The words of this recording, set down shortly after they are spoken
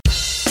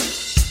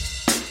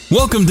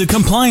Welcome to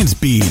Compliance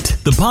Beat,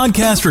 the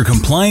podcast for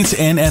compliance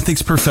and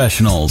ethics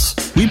professionals.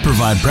 We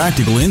provide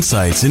practical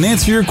insights and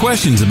answer your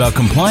questions about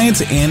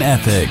compliance and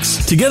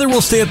ethics. Together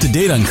we'll stay up to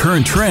date on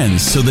current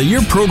trends so that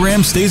your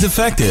program stays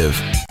effective.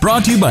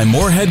 Brought to you by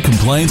Moorhead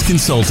Compliance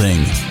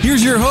Consulting.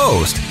 Here's your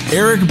host,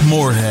 Eric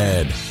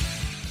Moorhead.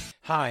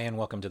 Hi, and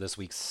welcome to this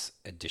week's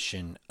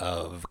edition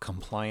of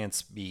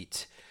Compliance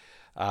Beat.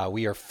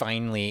 We are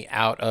finally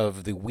out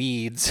of the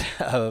weeds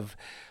of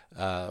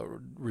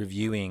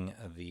reviewing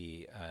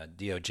the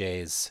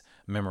DOJ's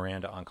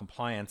memoranda on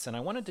compliance, and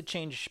I wanted to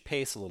change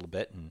pace a little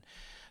bit and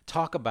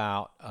talk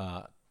about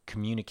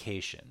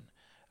communication,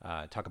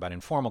 talk about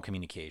informal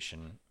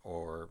communication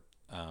or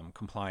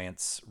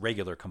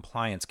regular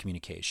compliance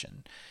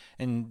communication,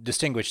 and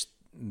distinguish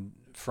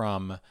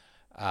from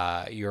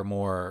your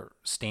more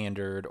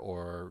standard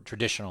or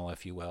traditional,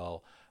 if you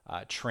will,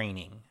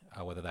 training,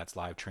 whether that's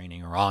live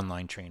training or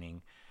online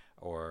training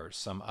or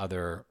some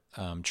other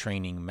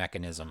training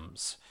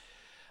mechanisms.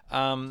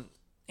 And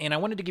I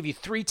wanted to give you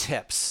 3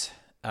 tips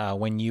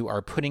when you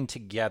are putting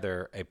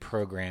together a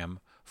program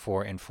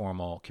for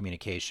informal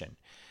communication.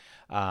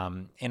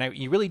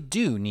 You really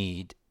do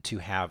need to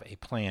have a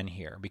plan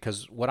here,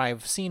 because what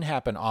I've seen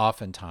happen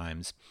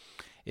oftentimes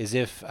is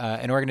if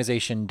an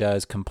organization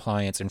does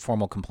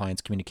informal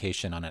compliance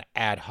communication on an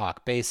ad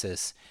hoc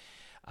basis,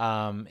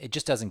 it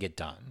just doesn't get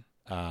done.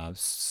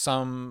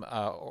 Some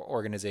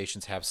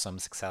organizations have some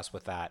success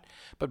with that,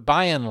 but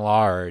by and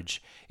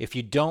large, if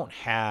you don't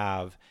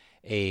have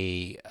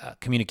a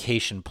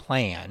communication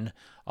plan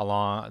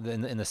along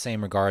in the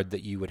same regard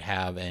that you would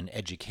have an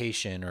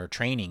education or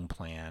training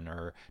plan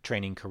or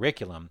training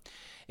curriculum,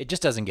 it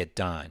just doesn't get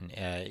done.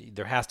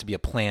 There has to be a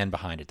plan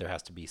behind it. There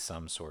has to be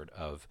some sort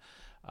of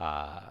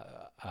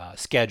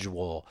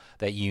schedule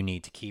that you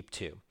need to keep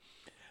to.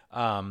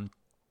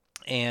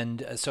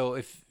 And so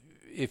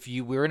if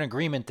you were in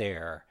agreement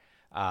there,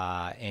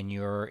 and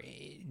you're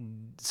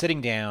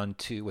sitting down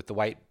with the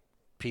white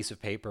piece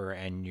of paper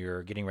and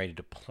you're getting ready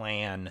to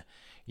plan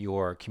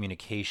your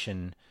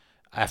communication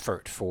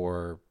effort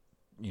for,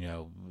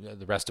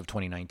 the rest of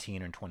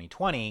 2019 and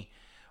 2020,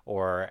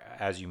 or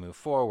as you move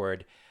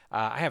forward,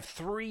 I have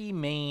 3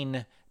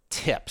 main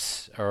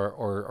tips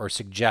or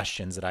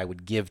suggestions that I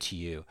would give to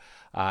you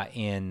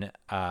in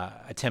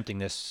attempting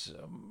this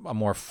a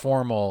more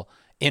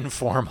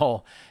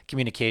informal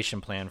communication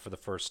plan for the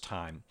first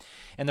time.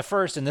 And the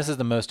first, and this is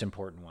the most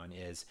important one,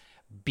 is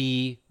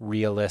be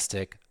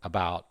realistic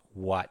about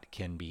what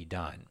can be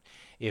done.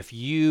 If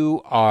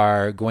you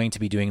are going to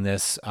be doing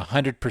this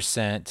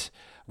 100%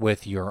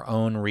 with your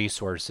own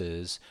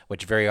resources,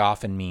 which very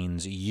often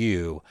means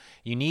you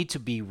need to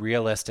be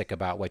realistic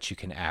about what you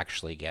can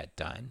actually get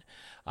done.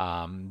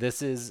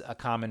 This is a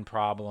common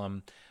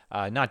problem,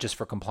 not just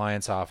for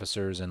compliance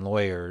officers and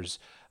lawyers,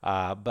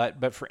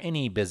 but for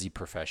any busy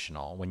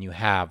professional. When you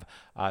have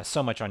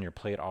so much on your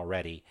plate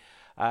already,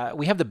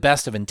 we have the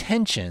best of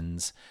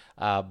intentions,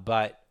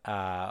 but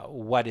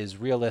what is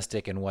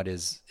realistic and what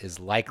is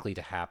likely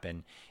to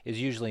happen is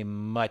usually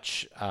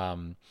much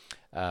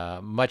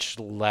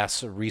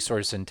less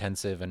resource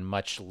intensive and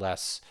much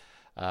less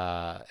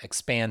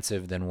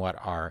expansive than what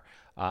our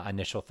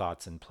initial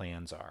thoughts and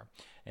plans are.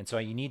 And so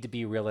you need to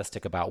be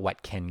realistic about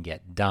what can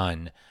get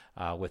done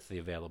with the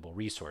available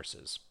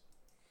resources.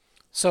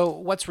 So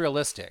what's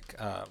realistic?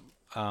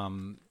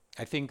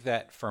 I think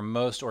that for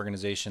most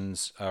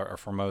organizations or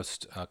for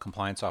most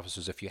compliance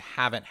officers, if you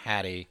haven't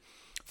had a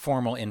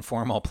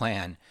informal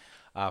plan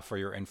for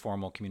your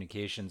informal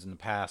communications in the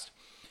past,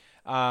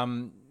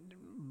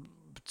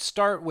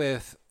 start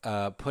with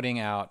putting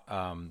out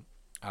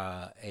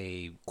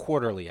a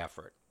quarterly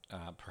effort,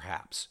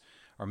 perhaps,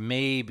 or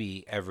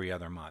maybe every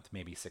other month,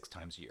 maybe 6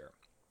 times a year.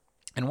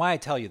 And why I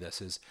tell you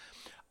this is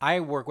I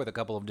work with a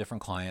couple of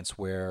different clients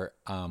where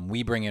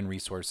we bring in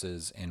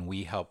resources and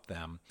we help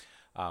them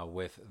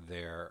with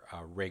their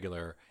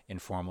regular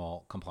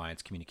informal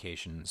compliance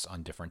communications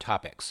on different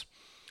topics.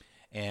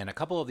 And a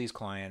couple of these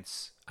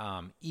clients,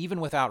 even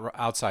without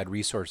outside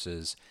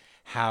resources,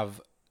 have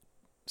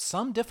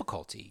some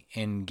difficulty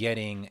in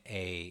getting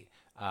a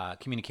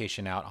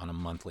communication out on a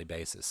monthly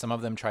basis. Some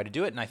of them try to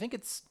do it, and I think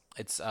it's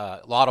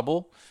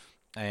laudable.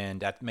 And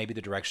that may be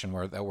the direction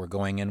that we're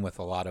going in with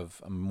a lot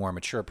of more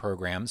mature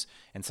programs.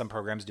 And some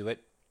programs do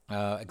it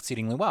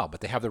exceedingly well, but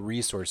they have the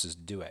resources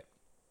to do it.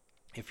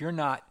 If you're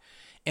not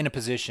in a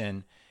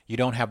position, you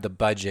don't have the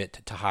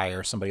budget to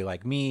hire somebody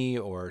like me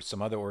or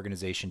some other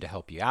organization to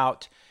help you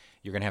out,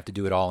 you're going to have to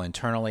do it all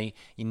internally.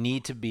 You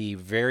need to be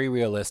very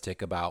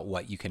realistic about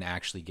what you can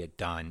actually get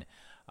done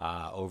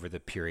over the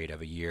period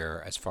of a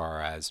year as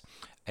far as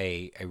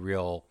a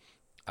real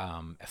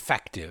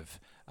effective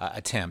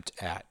attempt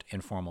at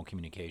informal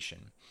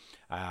communication.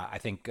 I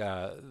think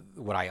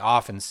what I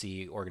often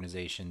see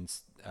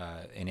organizations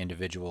and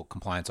individual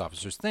compliance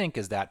officers think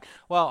is that,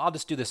 well, I'll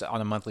just do this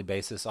on a monthly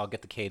basis. I'll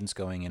get the cadence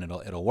going and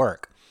it'll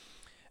work.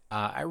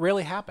 It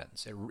really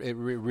happens. It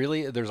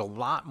really, there's a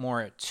lot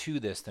more to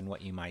this than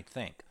what you might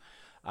think.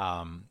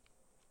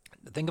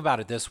 Think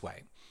about it this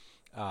way,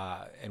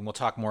 and we'll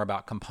talk more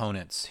about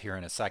components here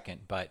in a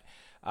second, but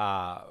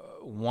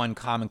one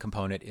common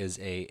component is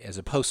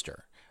a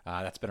poster.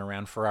 That's been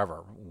around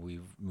forever. We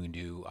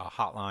do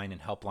hotline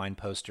and helpline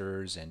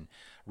posters and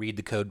read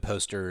the code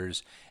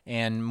posters,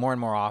 and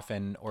more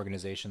often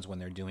organizations, when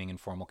they're doing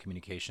informal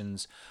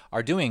communications,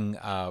 are doing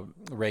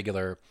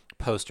regular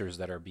posters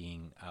that are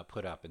being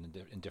put up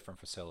in different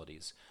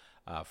facilities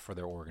for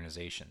their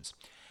organizations.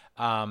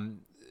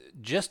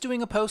 Just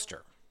doing a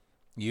poster,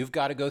 you've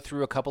got to go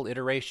through a couple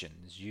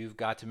iterations. You've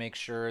got to make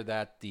sure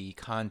that the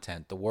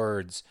content, the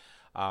words,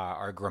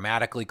 are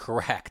grammatically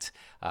correct,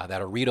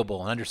 that are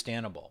readable and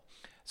understandable.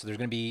 So there's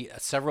going to be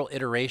several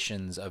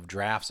iterations of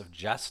drafts of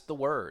just the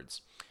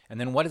words. And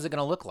then what is it going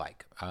to look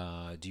like?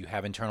 Do you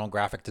have internal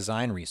graphic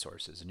design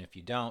resources? And if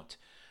you don't,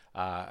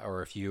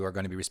 or if you are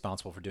going to be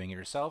responsible for doing it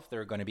yourself,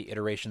 there are going to be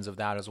iterations of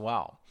that as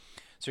well.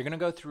 So you're going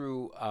to go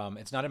through,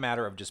 it's not a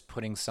matter of just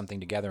putting something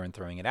together and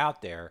throwing it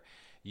out there.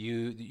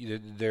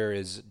 There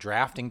is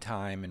drafting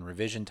time and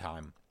revision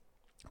time.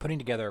 Putting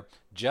together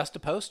just a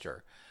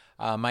poster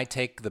might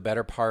take the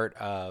better part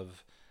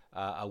of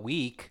a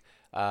week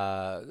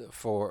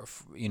for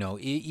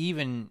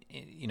even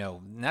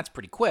and that's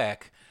pretty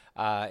quick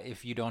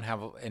if you don't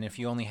have, and if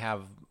you only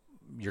have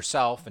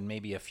yourself and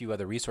maybe a few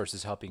other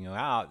resources helping you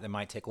out, that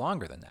might take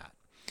longer than that.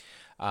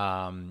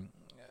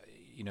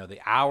 The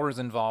hours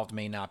involved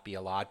may not be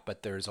a lot,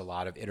 but there's a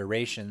lot of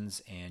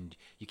iterations, and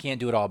you can't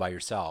do it all by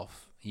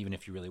yourself. Even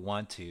if you really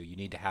want to, you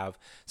need to have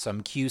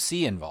some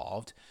QC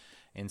involved,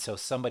 and so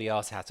somebody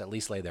else has to at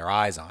least lay their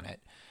eyes on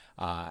it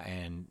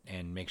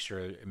and make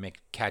sure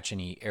catch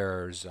any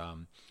errors.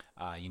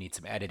 You need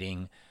some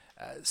editing.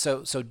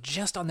 So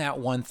just on that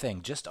one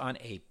thing, just on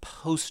a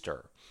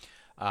poster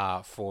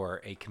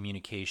for a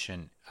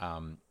communication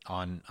on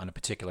a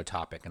particular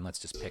topic, and let's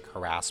just pick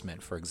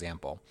harassment, for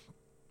example.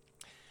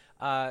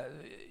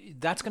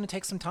 That's going to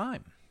take some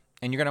time,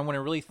 and you're going to want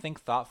to really think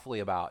thoughtfully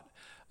about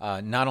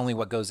not only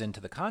what goes into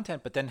the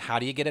content, but then how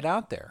do you get it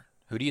out there?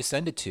 Who do you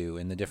send it to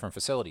in the different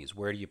facilities?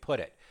 Where do you put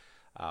it?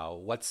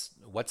 What's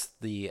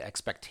the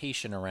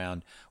expectation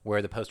around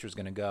where the poster is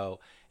going to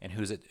go, and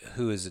who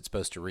is it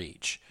supposed to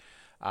reach?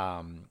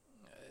 And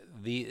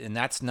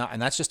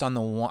that's just on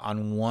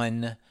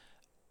one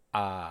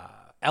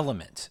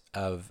element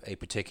of a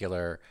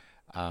particular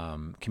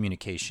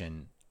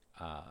communication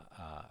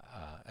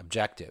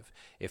objective.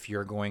 If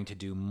you're going to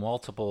do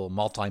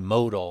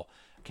multimodal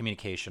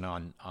communication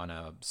on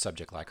a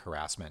subject like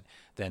harassment,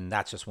 then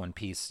that's just one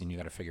piece, and you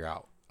got to figure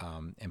out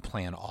and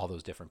plan all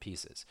those different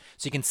pieces.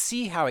 So you can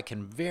see how it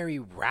can very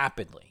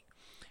rapidly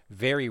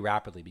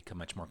become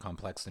much more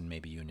complex than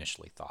maybe you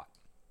initially thought.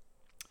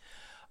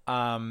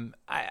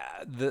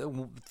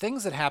 The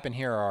things that happen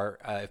here are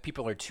if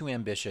people are too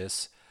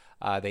ambitious,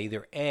 they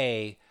either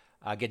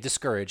get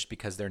discouraged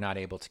because they're not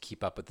able to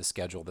keep up with the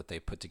schedule that they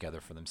put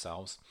together for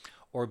themselves,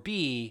 or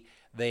B,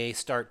 they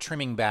start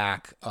trimming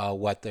back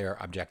what their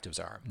objectives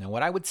are. Now,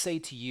 what I would say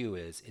to you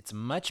is it's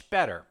much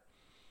better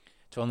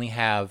to only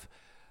have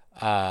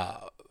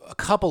a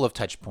couple of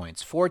touch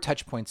points, 4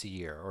 touch points a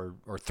year,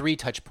 or 3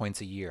 touch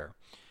points a year,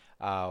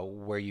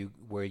 where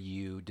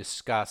you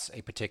discuss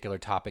a particular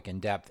topic in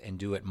depth and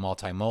do it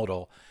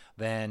multimodal,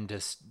 than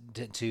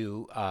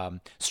to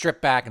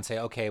strip back and say,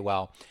 okay,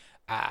 well,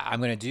 I'm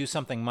going to do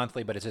something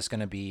monthly, but it's just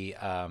going to be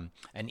an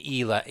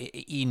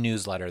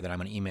e-newsletter that I'm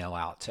going to email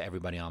out to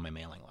everybody on my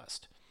mailing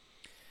list.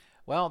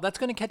 Well, that's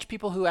going to catch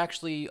people who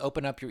actually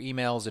open up your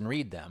emails and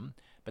read them,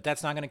 but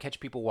that's not going to catch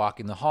people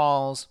walking the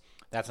halls.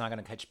 That's not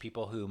going to catch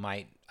people who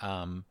might,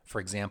 for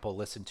example,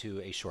 listen to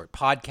a short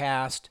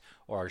podcast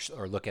or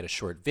look at a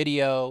short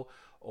video,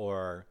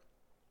 or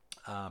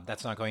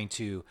that's not going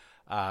to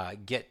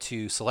get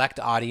to select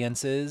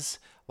audiences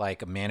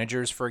like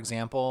managers, for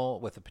example,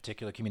 with a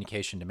particular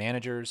communication to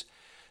managers.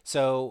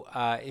 So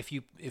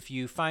if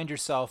you find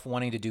yourself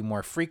wanting to do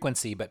more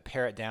frequency but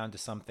pare it down to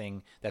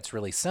something that's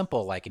really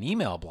simple like an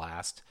email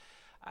blast,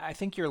 I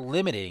think you're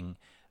limiting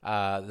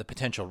the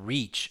potential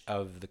reach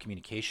of the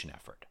communication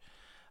effort.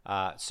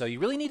 So you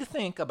really need to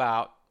think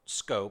about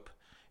scope.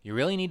 You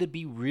really need to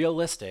be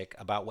realistic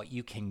about what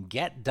you can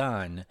get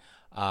done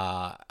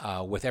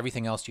with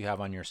everything else you have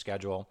on your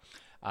schedule.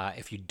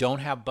 If you don't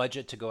have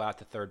budget to go out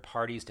to third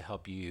parties to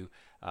help you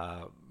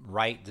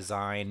write,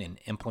 design, and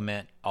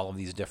implement all of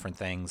these different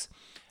things,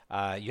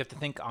 you have to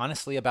think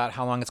honestly about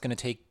how long it's going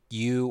to take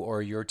you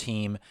or your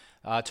team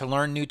to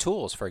learn new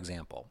tools, for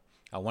example.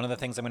 One of the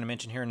things I'm going to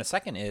mention here in a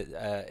second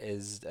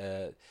is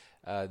the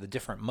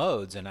different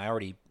modes, and I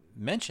already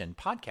mentioned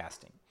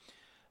podcasting.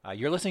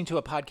 You're listening to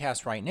a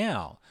podcast right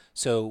now,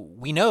 so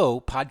we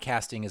know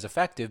podcasting is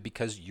effective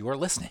because you're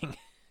listening.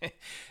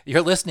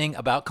 You're listening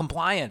about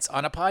compliance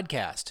on a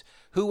podcast.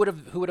 Who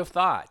would have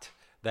thought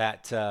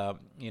that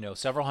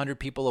several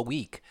hundred people a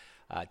week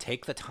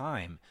take the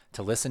time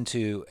to listen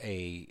to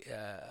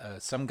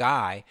some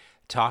guy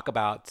talk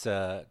about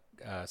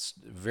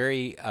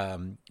very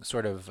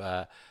sort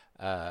of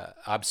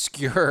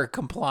obscure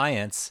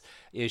compliance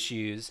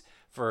issues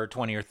for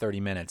 20 or 30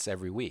 minutes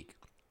every week.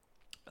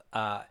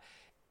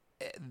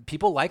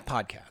 People like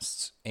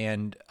podcasts,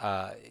 and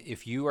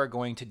if you are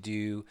going to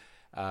do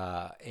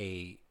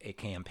a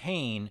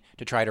campaign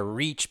to try to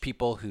reach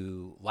people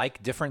who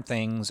like different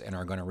things and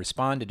are going to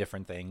respond to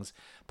different things,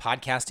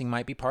 podcasting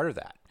might be part of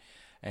that.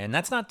 And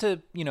that's not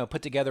to,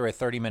 put together a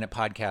 30-minute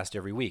podcast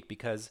every week,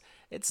 because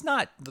it's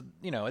not,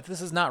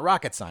 this is not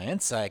rocket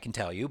science, I can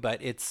tell you,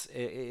 but it's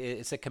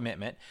a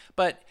commitment.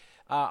 But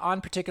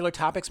on particular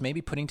topics,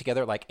 maybe putting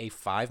together like a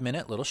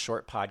 5-minute little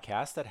short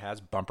podcast that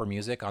has bumper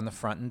music on the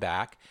front and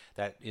back,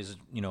 that is,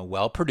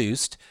 well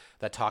produced,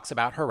 that talks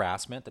about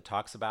harassment, that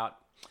talks about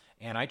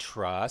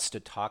antitrust,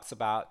 it talks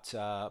about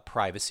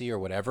privacy or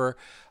whatever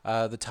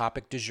the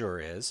topic du jour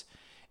is.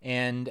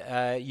 And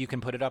you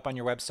can put it up on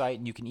your website,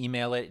 and you can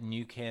email it, and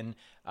you can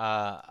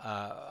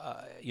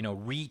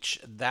reach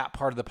that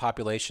part of the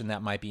population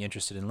that might be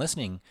interested in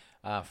listening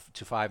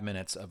to 5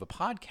 minutes of a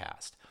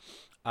podcast.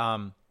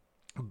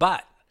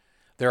 But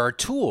there are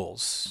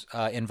tools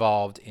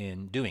involved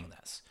in doing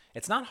this.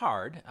 It's not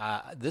hard.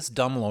 This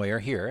dumb lawyer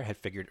here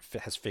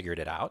has figured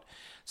it out,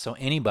 so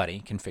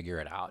anybody can figure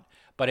it out.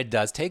 But it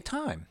does take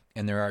time,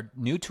 and there are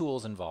new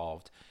tools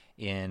involved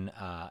in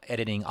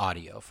editing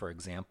audio, for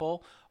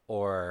example,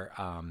 or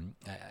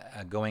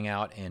going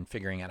out and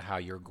figuring out how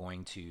you're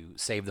going to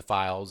save the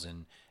files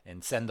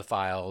and send the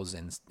files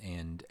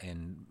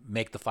and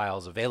make the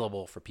files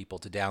available for people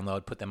to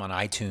download, put them on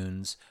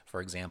iTunes,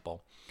 for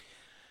example,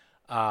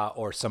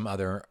 or some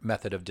other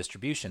method of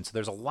distribution. So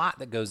there's a lot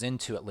that goes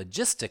into it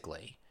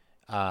logistically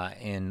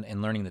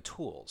in learning the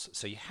tools.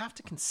 So you have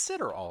to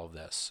consider all of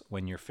this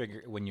when you're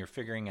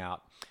figuring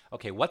out,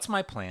 okay, what's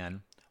my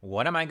plan?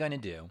 What am I going to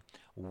do?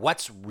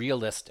 What's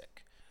realistic?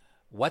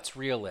 What's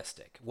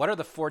realistic? What are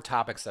the 4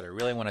 topics that I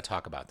really want to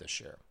talk about this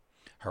year?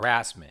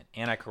 Harassment,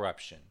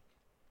 anti-corruption,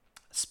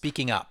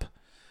 speaking up,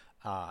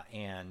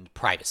 and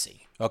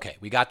privacy. Okay,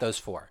 we got those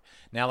 4.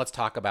 Now let's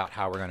talk about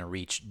how we're going to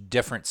reach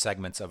different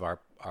segments of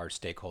our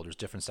stakeholders,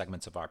 different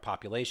segments of our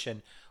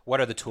population. What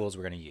are the tools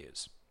we're going to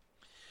use?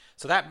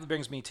 So that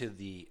brings me to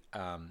the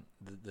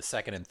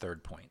second and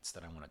third points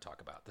that I want to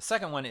talk about. The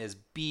second one is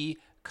be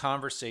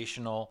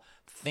conversational.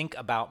 Think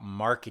about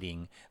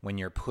marketing when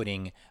you're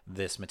putting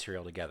this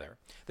material together.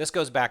 This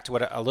goes back to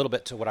a little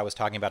bit to what I was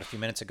talking about a few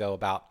minutes ago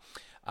about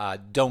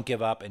don't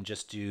give up and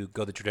just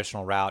go the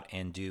traditional route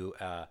and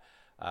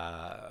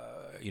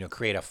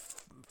create a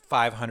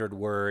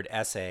 500-word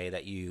essay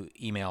that you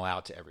email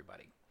out to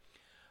everybody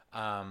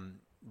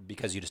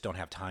because you just don't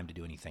have time to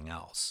do anything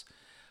else.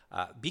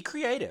 Be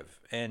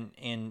creative and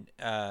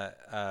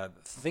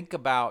think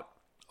about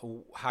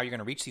how you're going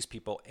to reach these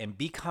people, and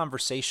be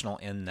conversational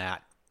in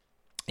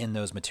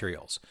those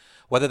materials.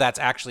 Whether that's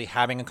actually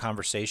having a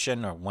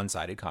conversation, or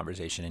one-sided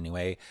conversation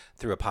anyway,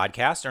 through a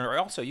podcast, or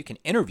also you can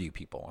interview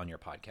people on your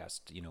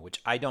podcast,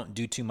 which I don't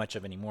do too much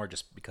of anymore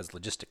just because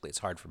logistically it's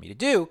hard for me to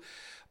do.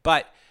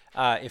 But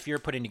if you're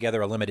putting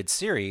together a limited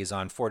series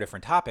on 4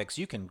 different topics,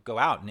 you can go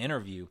out and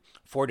interview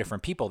 4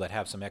 different people that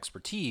have some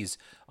expertise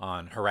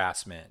on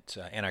harassment,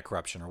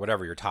 anti-corruption, or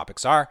whatever your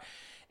topics are,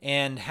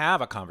 and have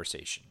a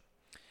conversation.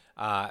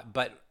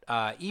 But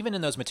even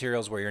in those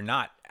materials where you're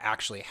not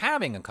actually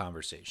having a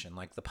conversation,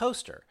 like the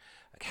poster,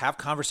 have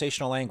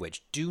conversational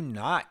language. Do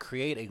not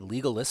create a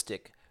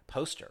legalistic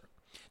poster.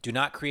 Do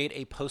not create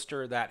a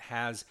poster that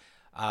has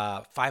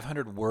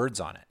 500 words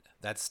on it.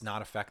 That's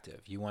not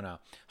effective. You want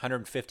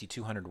 150,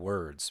 200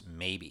 words,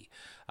 maybe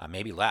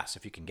less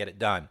if you can get it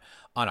done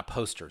on a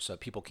poster so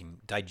people can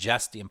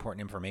digest the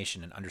important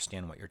information and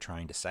understand what you're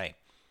trying to say.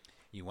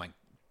 You want,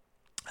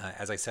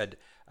 as I said,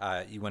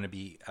 you want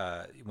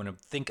to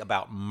think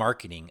about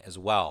marketing as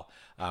well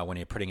when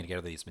you're putting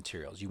together these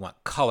materials. You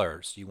want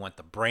colors. You want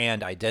the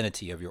brand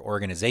identity of your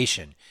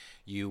organization.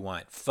 You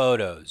want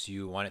photos.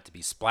 You want it to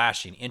be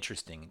splashy and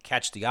interesting and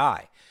catch the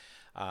eye.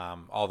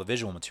 All the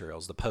visual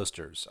materials, the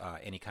posters,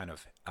 any kind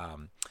of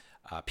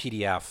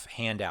PDF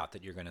handout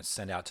that you're going to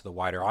send out to the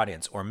wider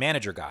audience, or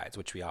manager guides,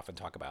 which we often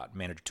talk about,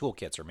 manager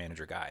toolkits or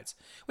manager guides,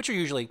 which are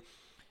usually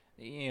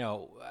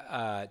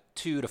 2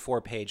 to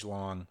 4 page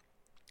long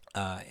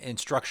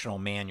instructional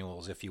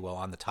manuals, if you will,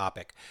 on the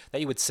topic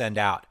that you would send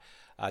out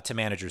to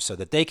managers so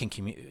that they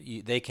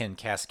can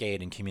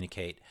cascade and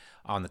communicate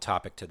on the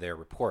topic to their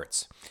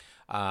reports.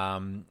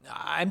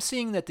 I'm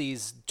seeing that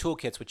these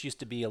toolkits, which used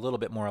to be a little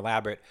bit more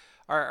elaborate,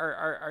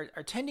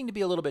 are tending to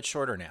be a little bit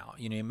shorter now.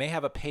 You may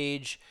have a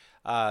page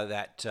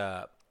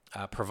that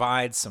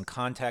provides some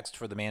context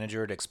for the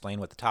manager to explain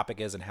what the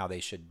topic is and how they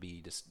should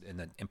be, and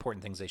the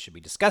important things they should be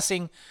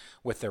discussing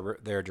with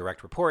their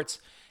direct reports.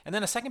 And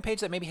then a second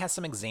page that maybe has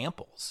some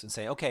examples and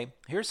say, okay,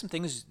 here's some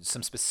things,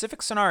 some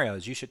specific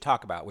scenarios you should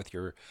talk about with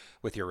your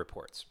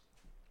reports.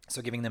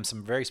 So giving them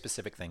some very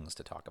specific things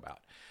to talk about.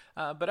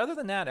 But other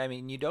than that, I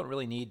mean, you don't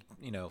really need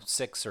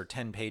 6 or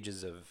 10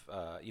 pages of.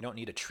 You don't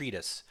need a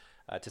treatise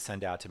to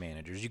send out to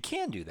managers. You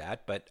can do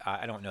that, but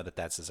I don't know that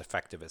that's as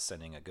effective as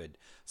sending a good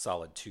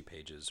solid 2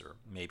 pages, or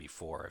maybe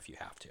 4 if you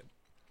have to.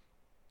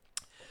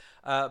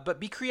 But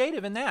be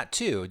creative in that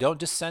too. Don't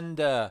just send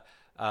a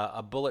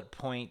bullet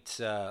point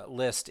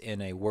list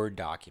in a Word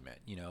document.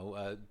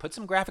 Put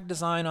some graphic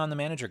design on the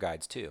manager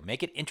guides too.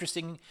 Make it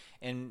interesting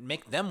and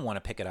make them want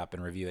to pick it up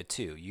and review it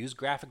too. Use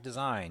graphic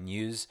design.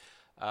 Use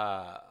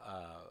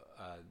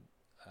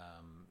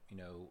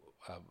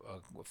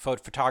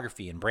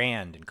photography and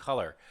brand and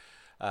color.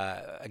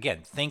 Again,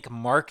 think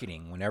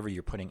marketing whenever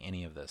you're putting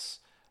any of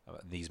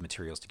these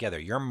materials together.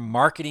 You're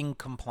marketing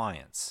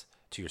compliance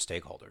to your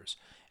stakeholders,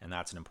 and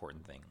that's an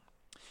important thing.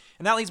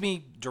 And that leads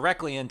me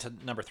directly into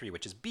number 3,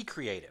 which is be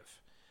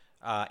creative.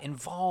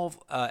 Involve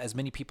as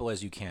many people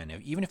as you can,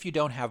 even if you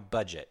don't have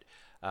budget.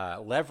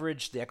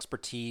 Leverage the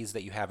expertise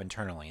that you have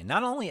internally, and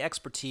not only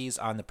expertise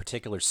on the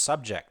particular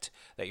subject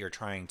that you're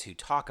trying to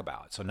talk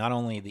about. So not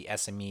only the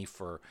SME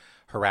for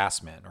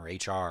harassment or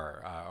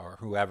HR or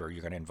whoever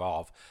you're going to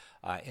involve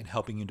in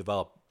helping you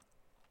develop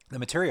the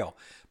material,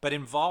 but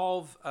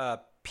involve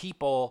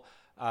people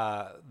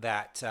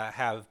that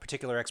have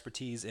particular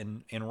expertise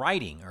in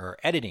writing or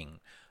editing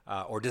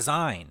or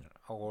design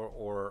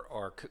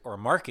or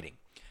marketing,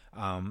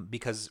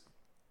 because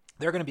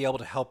they're going to be able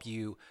to help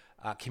you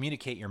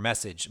communicate your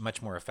message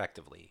much more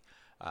effectively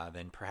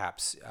than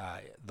perhaps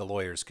the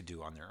lawyers could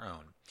do on their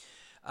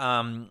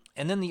own.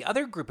 And then the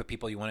other group of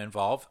people you want to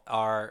involve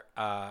are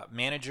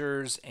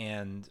managers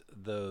and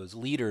those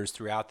leaders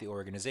throughout the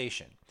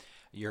organization.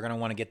 You're going to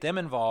want to get them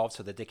involved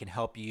so that they can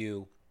help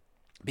you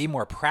be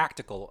more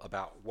practical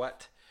about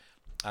what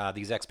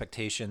these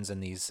expectations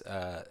and these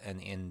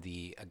and in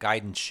the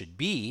guidance should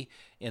be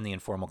in the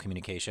informal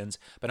communications.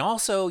 But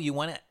also you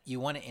want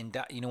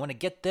to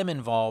get them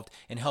involved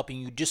in helping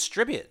you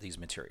distribute these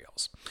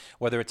materials,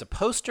 whether it's a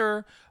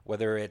poster,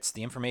 whether it's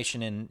the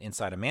information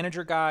inside a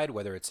manager guide,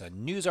 whether it's a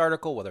news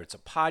article, whether it's a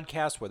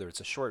podcast, whether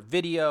it's a short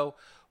video,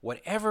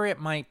 whatever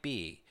it might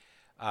be.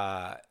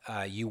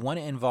 You want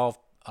to involve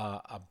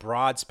a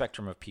broad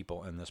spectrum of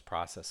people in this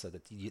process so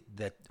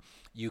that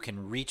you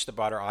can reach the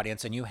broader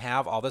audience, and you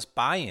have all this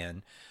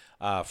buy-in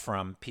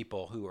from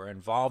people who are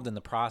involved in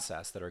the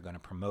process that are going to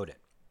promote it.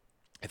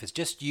 If it's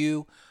just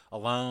you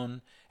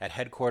alone at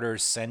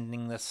headquarters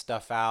sending this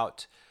stuff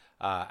out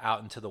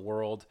into the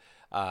world,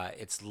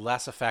 it's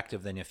less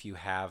effective than if you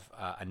have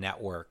a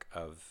network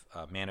of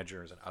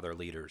managers and other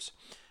leaders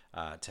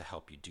to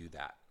help you do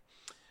that.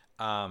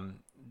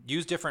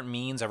 Use different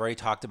means. I've already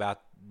talked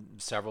about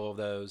several of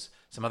those.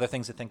 Some other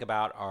things to think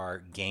about are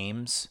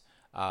games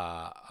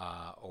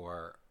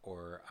or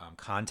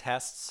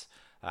contests.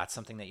 That's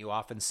something that you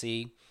often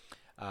see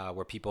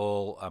where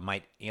people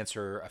might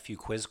answer a few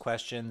quiz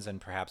questions,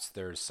 and perhaps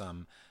there's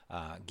some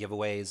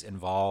giveaways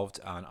involved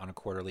on a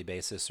quarterly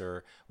basis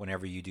or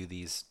whenever you do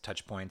these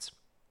touch points,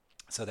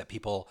 so that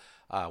people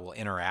will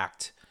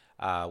interact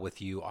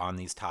with you on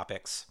these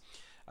topics.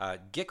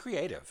 Get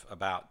creative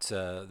about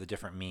the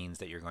different means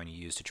that you're going to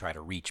use to try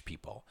to reach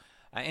people.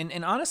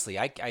 And honestly,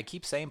 I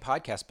keep saying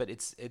podcast, but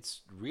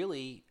it's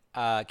really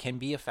can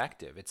be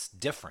effective. It's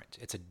different.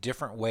 It's a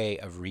different way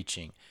of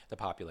reaching the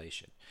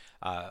population.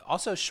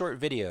 Also, short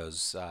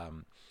videos,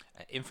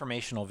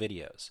 informational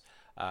videos.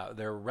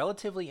 They're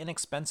relatively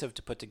inexpensive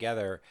to put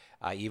together,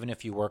 even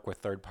if you work with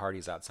third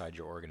parties outside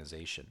your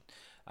organization.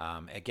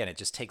 Again, it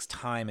just takes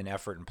time and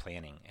effort and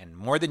planning, and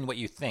more than what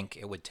you think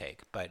it would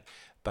take, but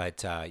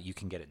you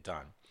can get it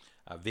done.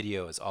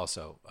 Video is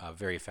also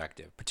very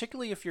effective,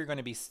 particularly if you're going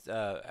to be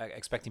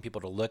expecting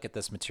people to look at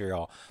this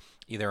material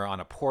either on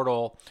a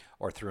portal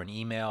or through an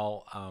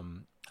email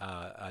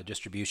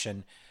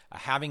distribution.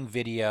 Having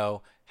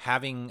video,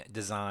 having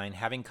design,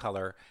 having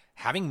color,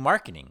 having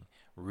marketing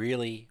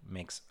really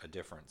makes a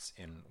difference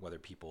in whether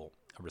people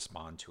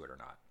respond to it or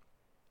not.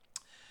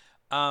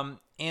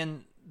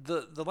 And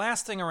the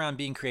last thing around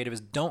being creative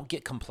is don't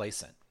get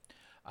complacent.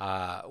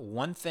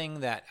 One thing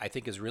that I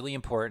think is really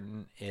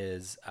important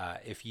is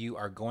if you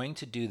are going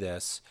to do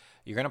this,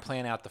 you're going to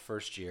plan out the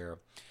first year.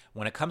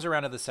 When it comes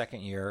around to the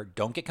second year,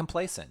 don't get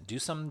complacent. Do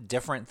some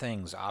different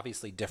things,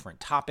 obviously different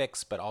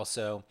topics, but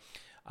also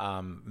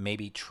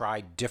maybe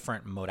try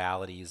different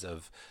modalities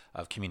of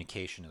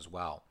communication as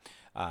well.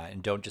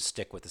 And don't just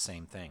stick with the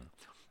same thing.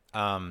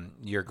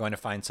 You're going to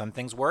find some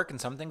things work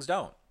and some things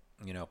don't.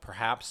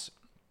 Perhaps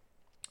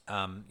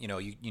you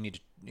need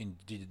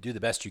to do the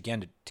best you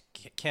can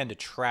to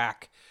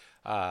track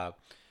the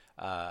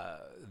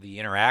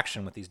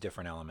interaction with these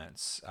different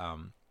elements,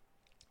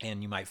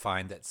 and you might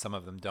find that some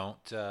of them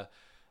don't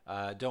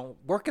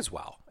work as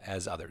well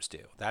as others do.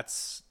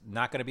 That's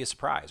not going to be a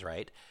surprise,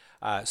 right?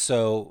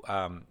 So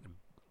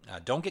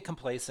don't get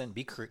complacent.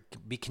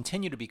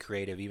 Continue to be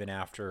creative even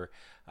after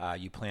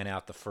you plan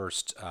out the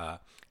first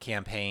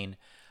campaign.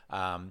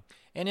 And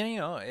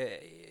then,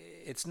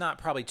 it's not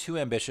probably too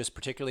ambitious,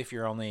 particularly if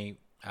you're only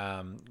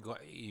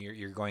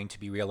you're going to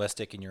be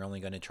realistic and you're only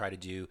going to try to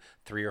do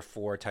 3 or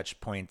 4 touch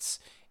points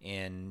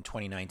in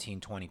 2019,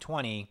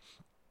 2020.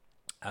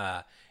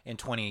 In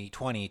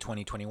 2020,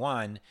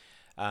 2021,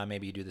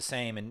 maybe you do the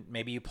same, and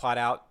maybe you plot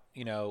out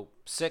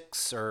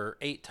 6 or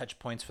 8 touch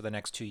points for the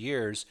next 2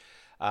 years,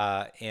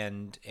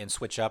 and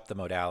switch up the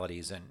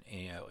modalities and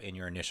in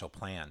your initial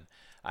plan.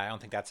 I don't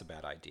think that's a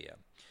bad idea.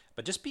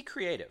 But just be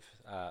creative.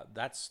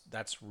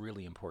 That's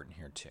really important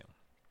here too.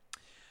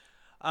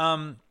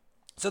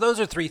 So those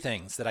are 3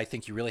 things that I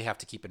think you really have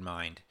to keep in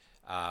mind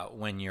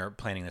when you're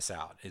planning this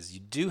out. Is you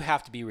do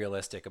have to be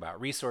realistic about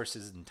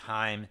resources and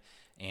time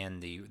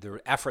and the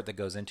effort that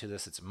goes into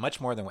this. It's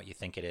much more than what you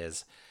think it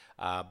is.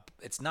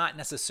 It's not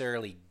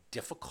necessarily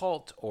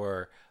difficult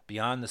or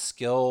beyond the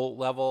skill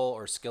level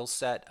or skill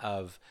set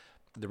of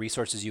the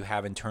resources you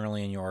have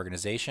internally in your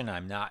organization.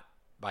 I'm not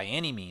by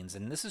any means,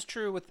 and this is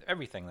true with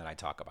everything that I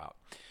talk about,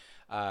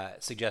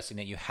 suggesting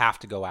that you have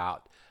to go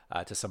out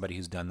to somebody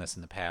who's done this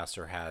in the past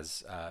or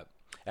has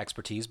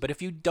expertise. But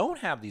if you don't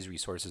have these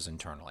resources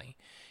internally,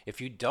 if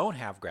you don't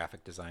have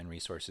graphic design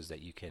resources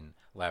that you can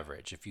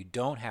leverage, if you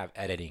don't have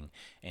editing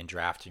and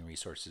drafting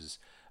resources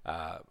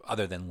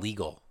other than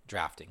legal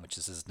drafting, which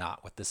this is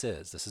not what this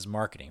is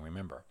marketing,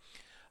 remember,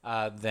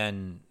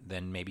 then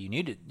maybe you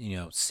need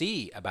to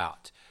see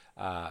about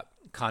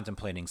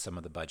contemplating some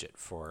of the budget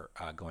for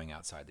going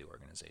outside the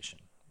organization.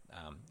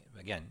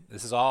 Again,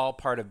 this is all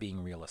part of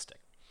being realistic.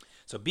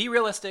 So be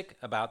realistic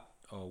about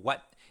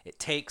what it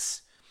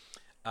takes.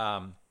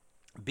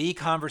 Be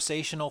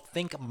conversational.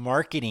 Think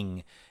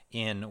marketing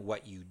in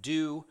what you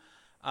do,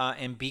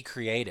 and be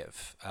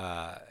creative.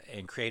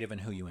 And creative in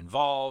who you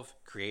involve,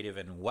 creative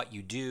in what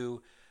you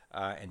do,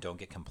 and don't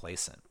get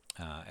complacent.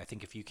 I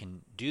think if you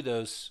can do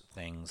those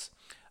things,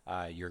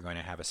 you're going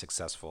to have a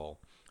successful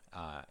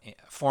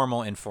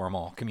formal,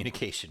 informal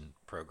communication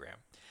program.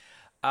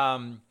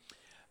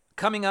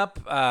 Coming up,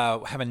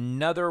 have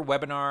another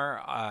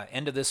webinar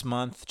end of this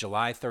month,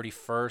 July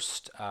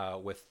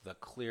 31st, with the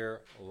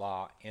Clear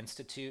Law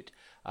Institute.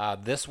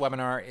 This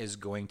webinar is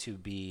going to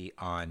be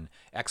on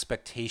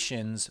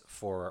expectations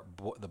for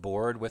the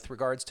board with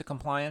regards to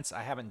compliance.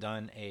 I haven't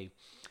done a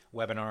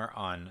webinar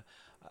on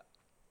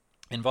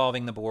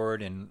involving the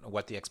board and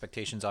what the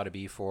expectations ought to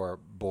be for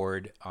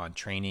board on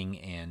training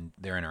and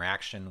their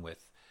interaction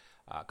with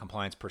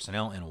compliance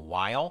personnel in a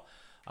while.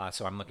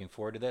 So I'm looking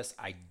forward to this.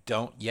 I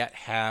don't yet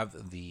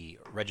have the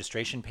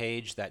registration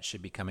page. That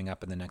should be coming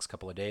up in the next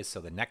couple of days.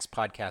 So the next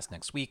podcast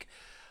next week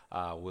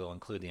will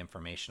include the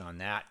information on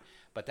that.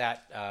 But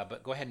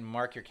go ahead and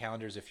mark your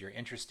calendars if you're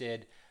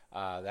interested.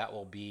 That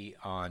will be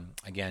on,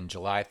 again,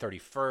 July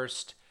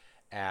 31st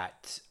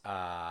at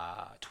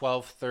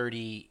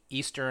 12:30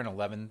 Eastern,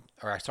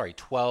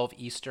 12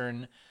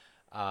 Eastern.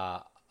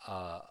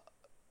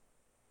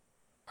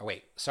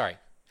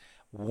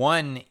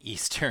 1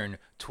 Eastern,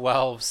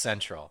 12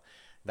 Central.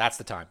 That's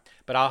the time.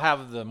 But I'll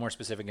have the more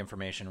specific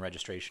information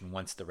registration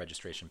once the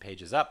registration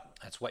page is up.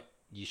 That's what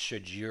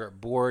your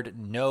board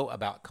know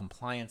about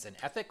compliance and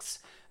ethics.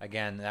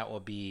 Again, that will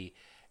be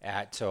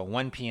at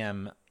 1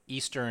 p.m.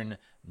 Eastern,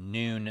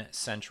 noon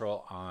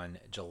Central on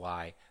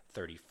July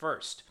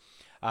 31st.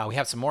 We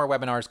have some more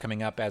webinars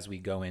coming up as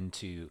we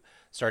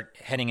start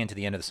heading into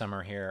the end of the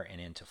summer here and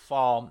into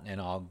fall,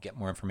 and I'll get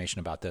more information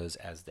about those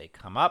as they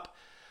come up.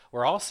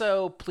 We're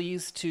also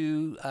pleased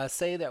to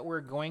say that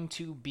we're going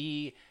to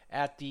be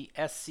at the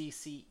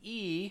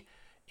SCCE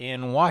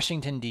in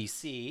Washington,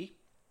 D.C.,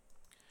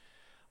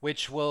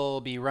 which will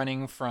be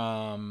running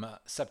from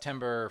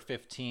September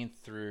 15th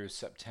through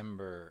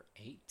September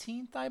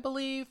 18th, I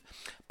believe.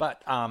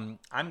 But I'm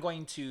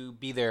going to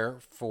be there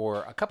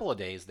for a couple of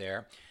days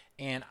there,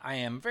 and I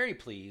am very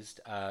pleased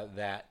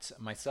that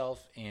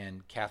myself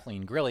and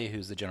Kathleen Grilly,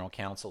 who's the General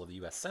Counsel of the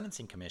U.S.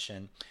 Sentencing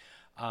Commission,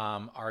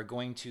 are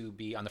going to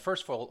be on the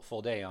first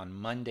full day on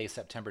Monday,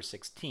 September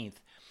 16th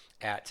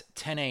at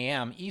 10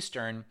 a.m.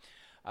 Eastern.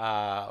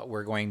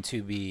 We're going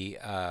to be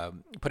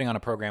putting on a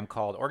program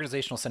called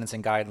Organizational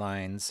Sentencing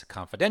Guidelines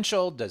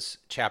Confidential. Does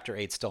Chapter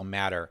 8 still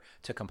matter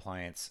to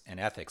compliance and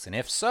ethics? And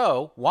if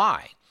so,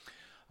 why?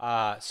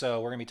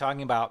 So we're going to be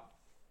talking about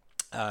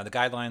the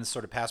guidelines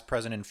sort of past,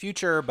 present, and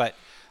future, but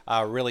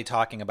really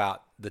talking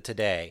about the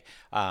today.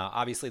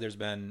 Obviously,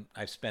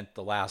 I've spent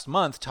the last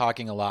month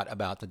talking a lot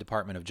about the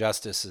Department of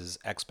Justice's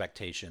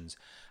expectations,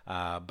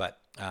 but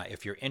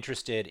if you're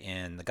interested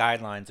in the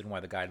guidelines and why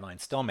the guidelines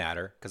still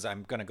matter, because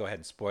I'm going to go ahead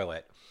and spoil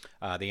it,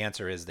 the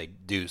answer is they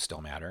do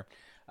still matter,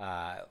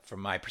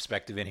 from my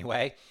perspective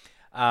anyway.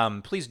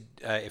 Please,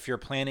 if you're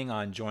planning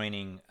on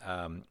joining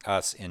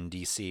us in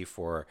DC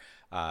for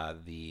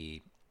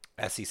the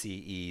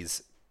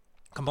SCCE's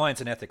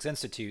Compliance and Ethics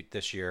Institute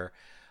this year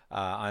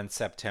on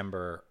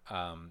September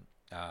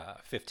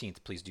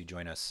 15th, please do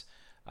join us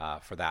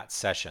for that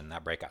session,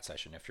 that breakout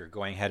session. If you're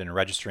going ahead and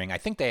registering, I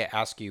think they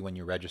ask you when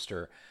you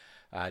register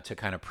to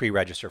kind of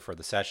pre-register for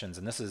the sessions.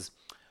 And this is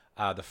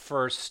the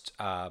first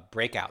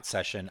breakout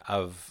session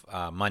of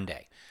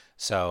Monday.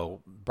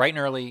 So bright and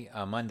early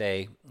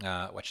Monday,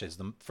 which is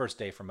the first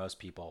day for most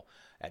people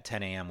at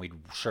 10 a.m. We'd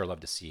sure love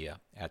to see you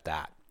at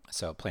that.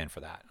 So plan for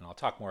that. And I'll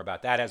talk more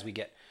about that as we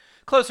get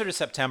closer to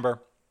September,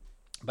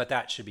 but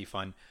that should be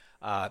fun.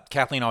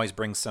 Kathleen always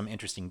brings some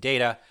interesting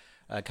data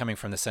coming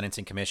from the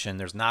Sentencing Commission.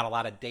 There's not a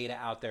lot of data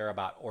out there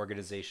about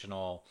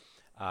organizational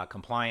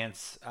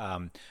compliance.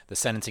 The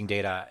sentencing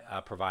data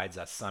provides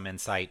us some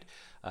insight,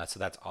 so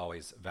that's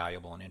always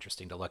valuable and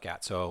interesting to look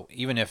at. So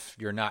even if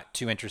you're not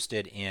too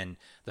interested in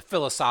the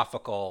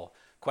philosophical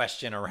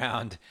question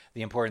around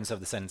the importance of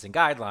the sentencing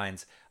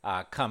guidelines,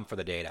 come for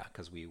the data,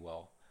 because we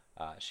will.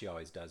 She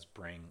always does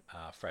bring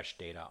fresh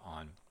data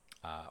on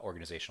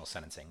organizational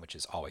sentencing, which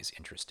is always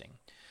interesting.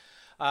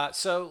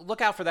 So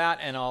look out for that,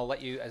 and I'll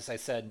let you, as I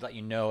said, let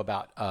you know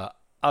about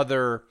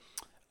other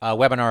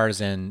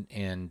webinars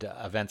and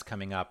events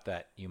coming up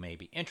that you may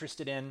be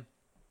interested in.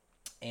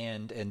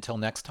 And until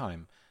next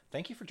time,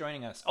 thank you for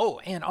joining us. Oh,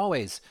 and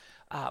always,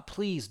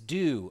 please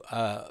do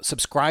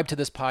subscribe to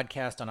this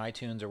podcast on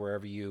iTunes or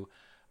wherever you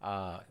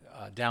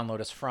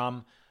download us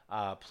from.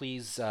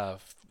 Please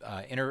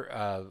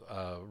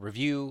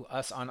review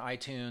us on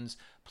iTunes.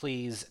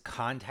 Please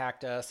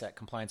contact us at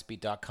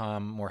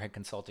compliancebeat.com,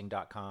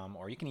 moreheadconsulting.com,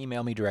 or you can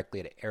email me directly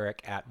at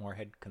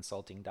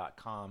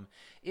eric@moreheadconsulting.com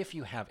if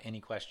you have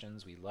any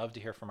questions. We love to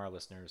hear from our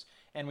listeners,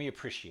 and we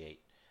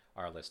appreciate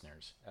our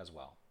listeners as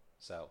well.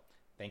 So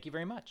thank you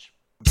very much.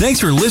 Thanks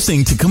for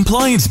listening to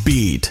Compliance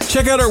Beat.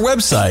 Check out our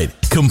website,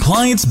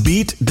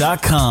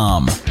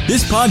 compliancebeat.com.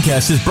 This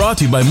podcast is brought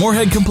to you by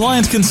Morehead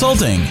Compliance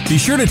Consulting. Be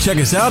sure to check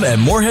us out at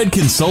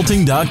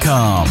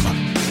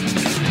moreheadconsulting.com.